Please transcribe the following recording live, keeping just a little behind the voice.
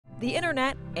The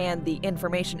internet and the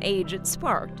information age it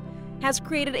sparked has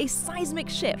created a seismic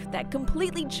shift that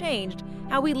completely changed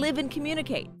how we live and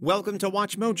communicate. Welcome to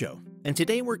Watch Mojo, and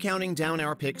today we're counting down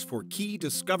our picks for key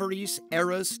discoveries,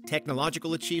 eras,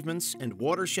 technological achievements, and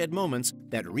watershed moments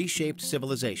that reshaped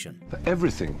civilization.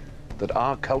 Everything that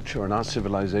our culture and our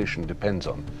civilization depends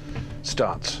on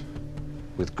starts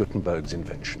with Gutenberg's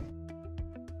invention.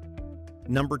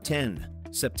 Number 10.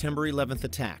 September 11th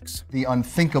attacks. The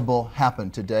unthinkable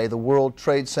happened today. The World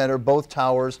Trade Center, both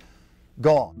towers,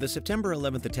 gone. The September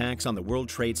 11th attacks on the World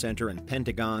Trade Center and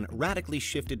Pentagon radically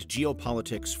shifted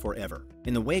geopolitics forever.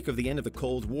 In the wake of the end of the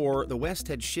Cold War, the West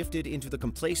had shifted into the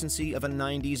complacency of a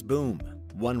 90s boom.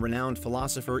 One renowned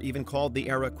philosopher even called the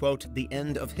era, quote, the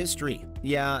end of history.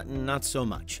 Yeah, not so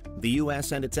much. The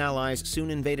U.S. and its allies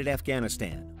soon invaded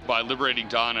Afghanistan. By liberating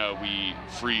Dana, we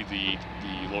free the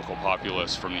local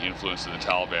populace from the influence of the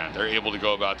Taliban. They're able to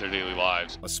go about their daily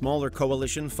lives. A smaller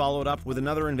coalition followed up with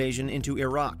another invasion into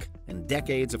Iraq, and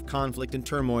decades of conflict and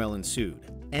turmoil ensued,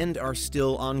 and are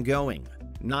still ongoing.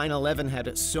 9/11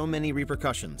 had so many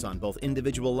repercussions on both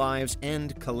individual lives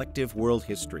and collective world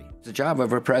history. The job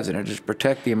of a president is to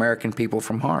protect the American people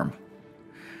from harm.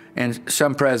 And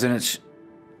some presidents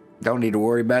don't need to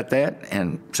worry about that,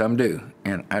 and some do.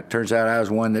 And it turns out I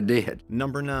was one that did.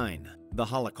 Number 9. The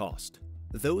Holocaust.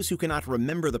 Those who cannot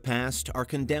remember the past are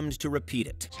condemned to repeat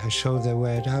it. I saw the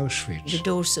word Auschwitz. The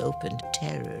doors opened.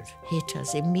 Terror hit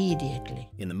us immediately.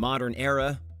 In the modern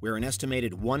era, where an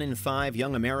estimated 1 in 5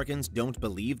 young Americans don't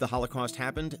believe the Holocaust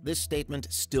happened, this statement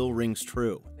still rings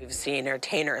true. We've seen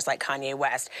entertainers like Kanye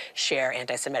West share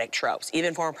anti-Semitic tropes.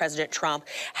 Even former President Trump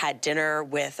had dinner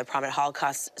with a prominent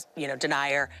Holocaust,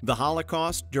 denier. The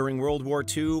Holocaust during World War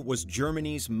II was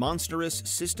Germany's monstrous,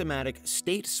 systematic,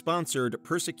 state-sponsored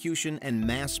persecution and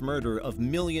mass murder of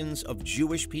millions of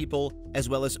Jewish people, as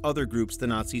well as other groups the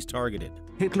Nazis targeted.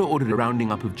 Hitler ordered a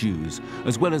rounding up of Jews,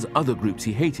 as well as other groups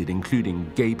he hated,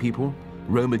 including gay people,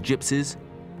 Roma gypsies,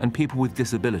 and people with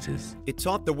disabilities. It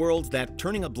taught the world that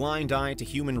turning a blind eye to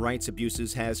human rights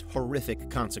abuses has horrific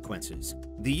consequences.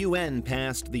 The UN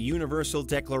passed the Universal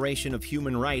Declaration of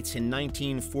Human Rights in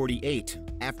 1948,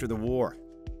 after the war.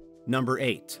 Number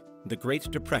 8. The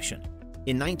Great Depression.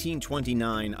 In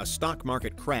 1929, a stock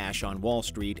market crash on Wall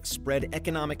Street spread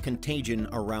economic contagion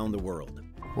around the world.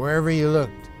 Wherever you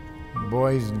looked,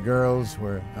 boys and girls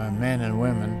were, men and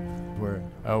women were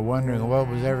wondering what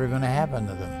was ever going to happen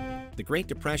to them. The Great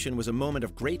Depression was a moment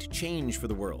of great change for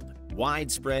the world.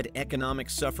 Widespread economic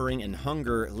suffering and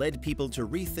hunger led people to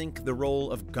rethink the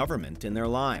role of government in their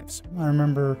lives. I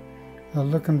remember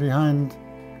looking behind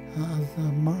the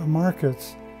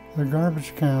markets, the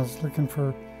garbage cans, looking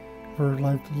for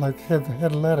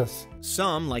head of lettuce.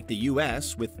 Some, like the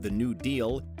U.S. with the New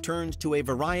Deal, turned to a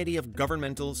variety of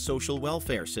governmental social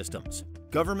welfare systems.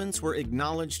 Governments were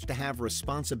acknowledged to have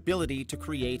responsibility to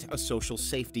create a social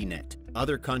safety net.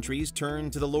 Other countries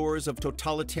turned to the lures of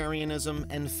totalitarianism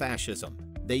and fascism.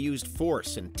 They used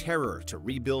force and terror to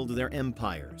rebuild their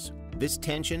empires. This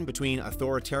tension between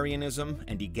authoritarianism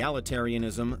and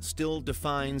egalitarianism still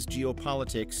defines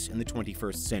geopolitics in the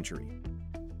 21st century.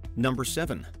 Number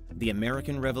 7. The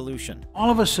American Revolution.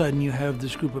 All of a sudden you have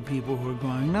this group of people who are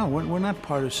going, no, we're not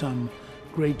part of some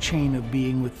great chain of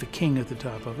being with the king at the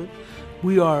top of it.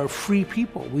 We are free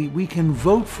people. We can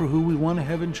vote for who we want to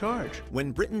have in charge.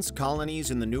 When Britain's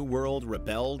colonies in the New World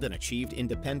rebelled and achieved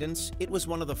independence, it was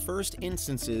one of the first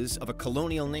instances of a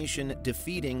colonial nation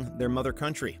defeating their mother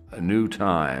country. A new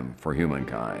time for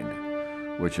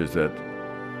humankind, which is that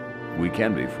we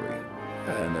can be free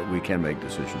and that we can make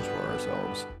decisions for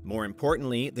ourselves. More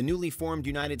importantly, the newly formed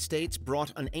United States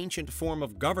brought an ancient form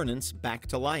of governance back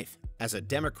to life. As a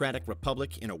democratic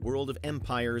republic in a world of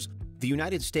empires, the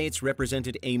United States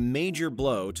represented a major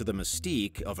blow to the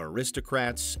mystique of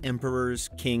aristocrats, emperors,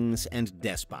 kings, and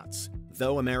despots.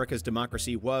 Though America's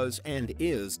democracy was and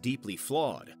is deeply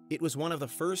flawed, it was one of the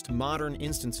first modern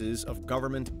instances of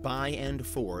government by and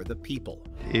for the people.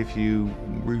 If you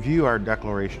review our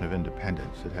Declaration of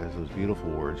Independence, it has those beautiful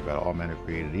words about all men are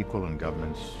created equal and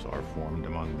governments are formed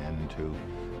among men to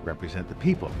represent the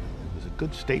people. It was a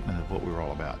good statement of what we were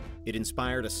all about. It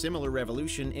inspired a similar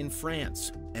revolution in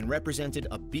France and represented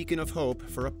a beacon of hope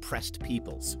for oppressed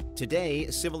peoples. Today,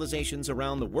 civilizations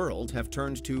around the world have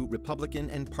turned to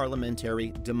republican and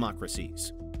parliamentary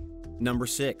democracies. Number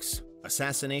 6.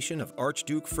 Assassination of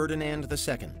Archduke Ferdinand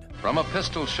II. From a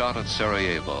pistol shot at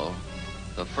Sarajevo,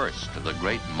 the first of the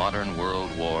great modern world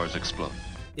wars exploded.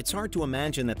 It's hard to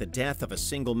imagine that the death of a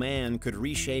single man could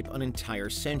reshape an entire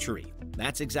century.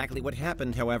 That's exactly what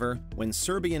happened, however, when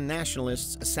Serbian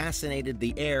nationalists assassinated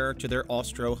the heir to their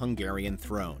Austro-Hungarian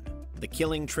throne. The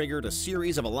killing triggered a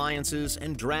series of alliances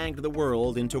and dragged the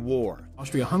world into war.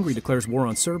 Austria-Hungary declares war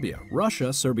on Serbia.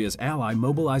 Russia, Serbia's ally,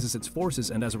 mobilizes its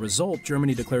forces, and as a result,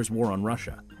 Germany declares war on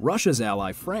Russia. Russia's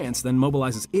ally, France, then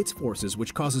mobilizes its forces,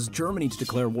 which causes Germany to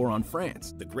declare war on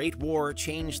France. The Great War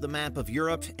changed the map of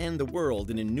Europe and the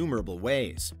world in innumerable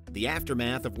ways. The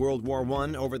aftermath of World War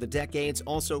I over the decades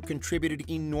also contributed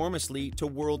enormously to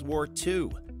World War II,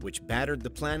 which battered the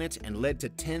planet and led to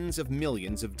tens of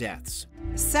millions of deaths.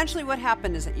 Essentially what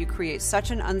happened is that you create such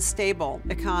an unstable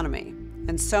economy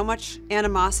and so much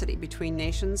animosity between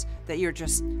nations that you're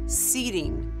just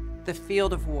seeding the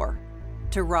field of war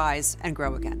to rise and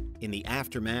grow again. In the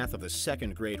aftermath of the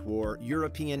Second Great War,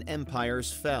 European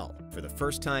empires fell. For the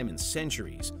first time in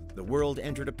centuries, the world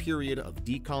entered a period of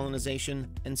decolonization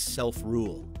and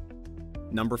self-rule.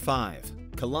 Number 5.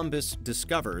 Columbus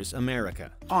discovers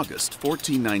America. August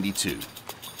 1492.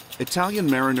 Italian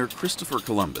mariner Christopher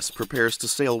Columbus prepares to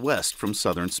sail west from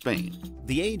southern Spain.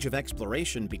 The age of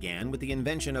exploration began with the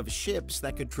invention of ships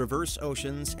that could traverse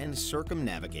oceans and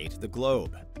circumnavigate the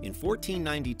globe. In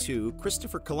 1492,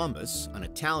 Christopher Columbus, an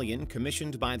Italian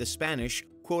commissioned by the Spanish,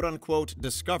 quote-unquote,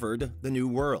 discovered the New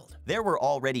World. There were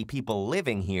already people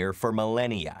living here for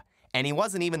millennia. And he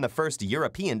wasn't even the first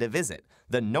European to visit.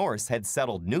 The Norse had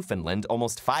settled Newfoundland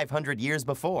almost 500 years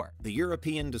before. The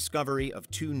European discovery of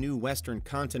 2 new western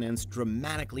continents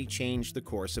dramatically changed the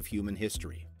course of human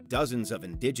history. Dozens of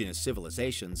indigenous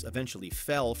civilizations eventually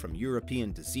fell from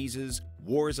European diseases,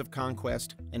 wars of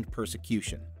conquest, and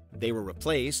persecution. They were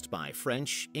replaced by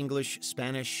French, English,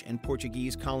 Spanish, and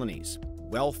Portuguese colonies.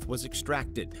 Wealth was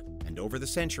extracted, and over the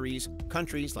centuries,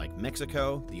 countries like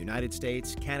Mexico, the United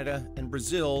States, Canada, and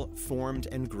Brazil formed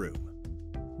and grew.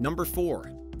 Number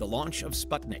 4. The launch of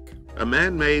Sputnik. A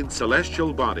man-made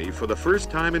celestial body for the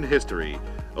first time in history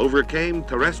overcame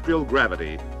terrestrial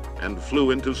gravity and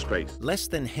flew into space. Less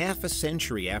than half a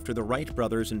century after the Wright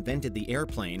brothers invented the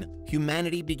airplane,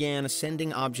 humanity began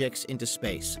sending objects into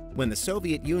space. When the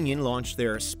Soviet Union launched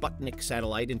their Sputnik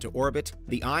satellite into orbit,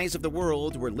 the eyes of the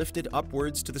world were lifted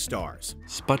upwards to the stars.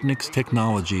 Sputnik's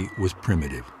technology was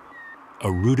primitive.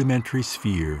 A rudimentary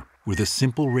sphere with a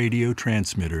simple radio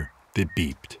transmitter that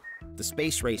beeped. The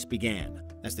space race began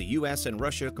as the US and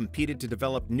Russia competed to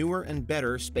develop newer and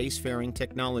better spacefaring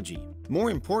technology. More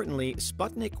importantly,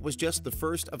 Sputnik was just the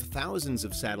first of thousands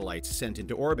of satellites sent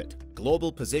into orbit.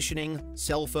 Global positioning,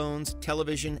 cell phones,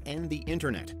 television, and the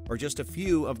internet are just a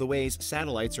few of the ways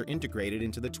satellites are integrated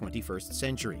into the 21st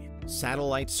century.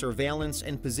 Satellite surveillance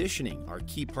and positioning are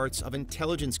key parts of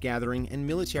intelligence gathering and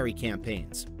military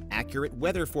campaigns. Accurate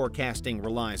weather forecasting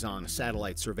relies on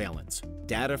satellite surveillance.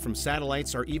 Data from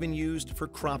satellites are even used for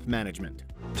crop management.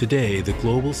 Today, the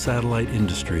global satellite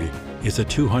industry is a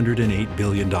 $208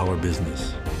 billion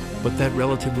business. But that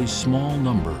relatively small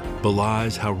number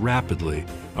belies how rapidly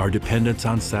our dependence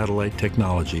on satellite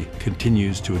technology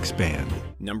continues to expand.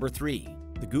 Number 3.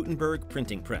 The Gutenberg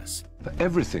printing press. For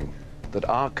everything that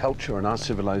our culture and our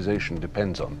civilization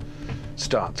depends on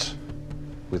starts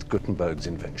with Gutenberg's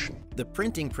invention. The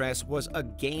printing press was a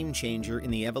game changer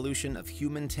in the evolution of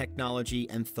human technology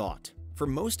and thought. For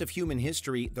most of human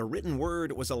history, the written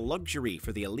word was a luxury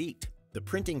for the elite. The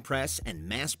printing press and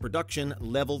mass production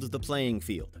leveled the playing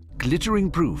field. Glittering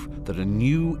proof that a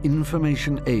new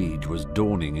information age was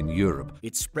dawning in Europe.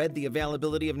 It spread the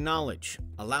availability of knowledge,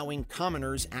 allowing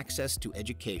commoners access to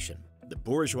education. The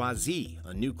bourgeoisie,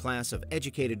 a new class of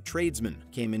educated tradesmen,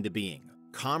 came into being.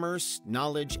 Commerce,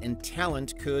 knowledge, and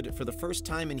talent could, for the first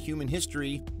time in human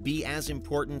history, be as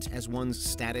important as one's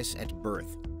status at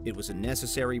birth. It was a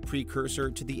necessary precursor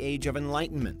to the Age of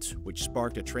Enlightenment, which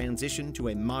sparked a transition to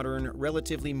a modern,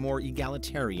 relatively more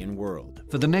egalitarian world.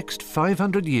 For the next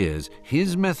 500 years,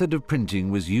 his method of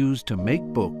printing was used to make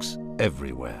books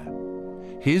everywhere.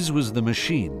 His was the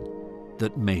machine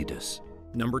that made us.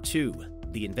 Number 2.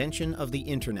 The invention of the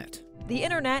Internet. The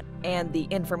Internet and the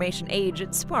information age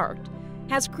it sparked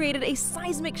has created a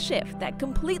seismic shift that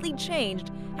completely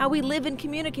changed how we live and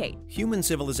communicate. Human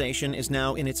civilization is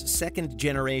now in its 2nd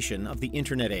generation of the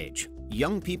Internet age.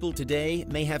 Young people today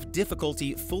may have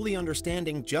difficulty fully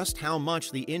understanding just how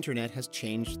much the Internet has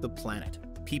changed the planet.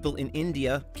 People in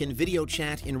India can video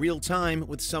chat in real time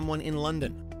with someone in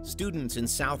London. Students in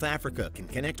South Africa can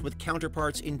connect with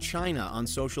counterparts in China on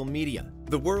social media.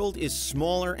 The world is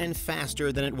smaller and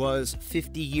faster than it was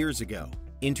 50 years ago.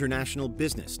 International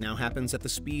business now happens at the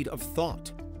speed of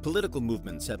thought. Political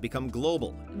movements have become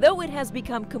global. Though it has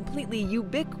become completely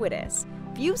ubiquitous,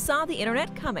 few saw the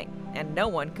Internet coming, and no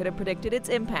one could have predicted its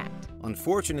impact.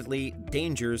 Unfortunately,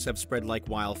 dangers have spread like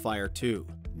wildfire too.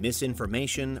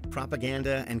 Misinformation,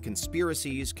 propaganda, and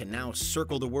conspiracies can now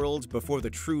circle the world before the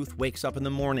truth wakes up in the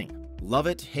morning. Love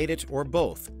it, hate it, or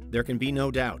both, there can be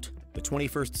no doubt. The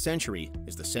 21st century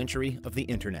is the century of the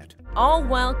internet. All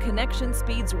while connection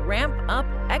speeds ramp up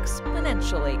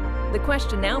exponentially. The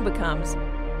question now becomes,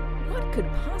 what could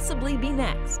possibly be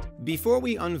next? Before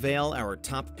we unveil our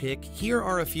top pick, here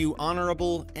are a few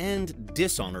honorable and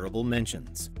dishonorable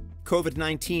mentions.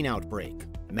 COVID-19 outbreak.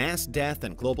 Mass death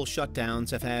and global shutdowns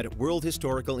have had world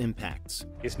historical impacts.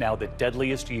 It's now the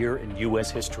deadliest year in U.S.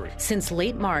 history. Since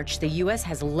late March, the U.S.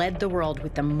 has led the world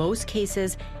with the most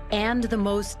cases and the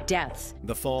most deaths.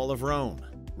 The fall of Rome.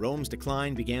 Rome's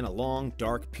decline began a long,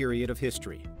 dark period of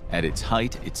history. At its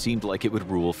height, it seemed like it would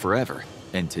rule forever.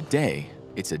 And today,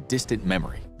 it's a distant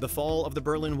memory. The fall of the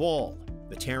Berlin Wall.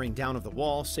 The tearing down of the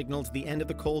wall signaled the end of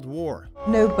the Cold War.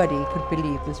 Nobody could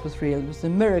believe this was real. It was a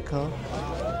miracle.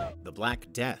 The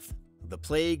Black Death. The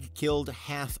plague killed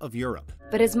half of Europe.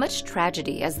 But as much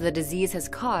tragedy as the disease has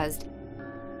caused,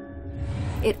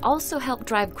 it also helped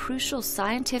drive crucial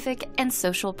scientific and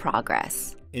social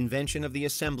progress. Invention of the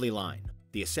assembly line.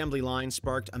 The assembly line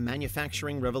sparked a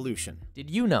manufacturing revolution. Did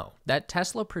you know that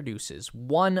Tesla produces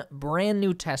one brand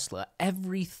new Tesla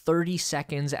every 30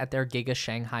 seconds at their Giga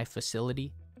Shanghai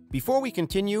facility? Before we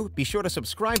continue, be sure to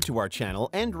subscribe to our channel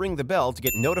and ring the bell to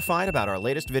get notified about our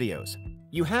latest videos.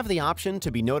 You have the option to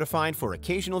be notified for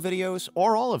occasional videos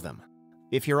or all of them.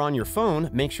 If you're on your phone,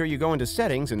 make sure you go into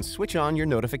Settings and switch on your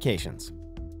notifications.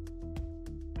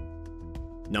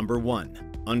 Number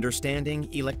 1. Understanding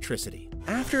electricity.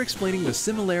 After explaining the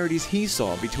similarities he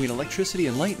saw between electricity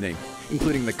and lightning,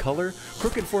 including the color,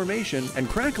 crooked formation, and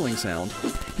crackling sound,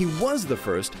 he was the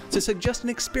first to suggest an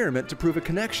experiment to prove a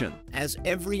connection. As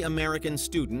every American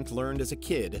student learned as a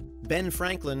kid, Ben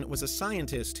Franklin was a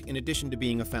scientist in addition to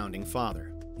being a founding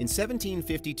father. In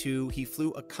 1752, he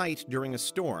flew a kite during a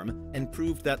storm and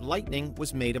proved that lightning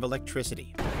was made of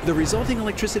electricity. The resulting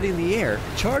electricity in the air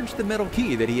charged the metal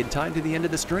key that he had tied to the end of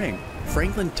the string.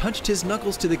 Franklin touched his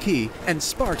knuckles to the key, and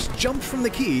sparks jumped from the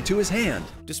key to his hand.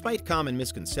 Despite common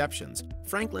misconceptions,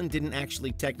 Franklin didn't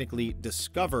actually technically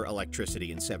discover electricity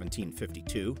in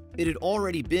 1752. It had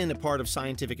already been a part of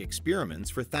scientific experiments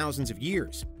for thousands of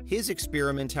years. His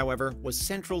experiment, however, was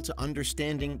central to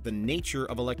understanding the nature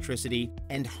of electricity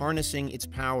and harnessing its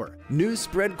power. News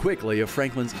spread quickly of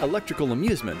Franklin's electrical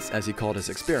amusements, as he called his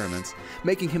experiments,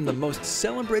 making him the most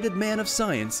celebrated man of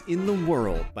science in the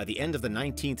world. By the end of the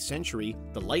 19th century,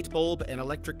 the light bulb and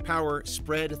electric power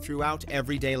spread throughout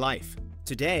everyday life.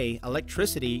 Today,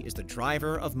 electricity is the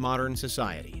driver of modern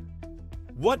society.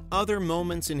 What other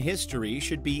moments in history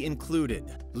should be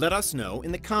included? Let us know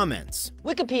in the comments.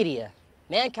 Wikipedia,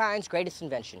 mankind's greatest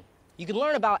invention. You can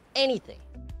learn about anything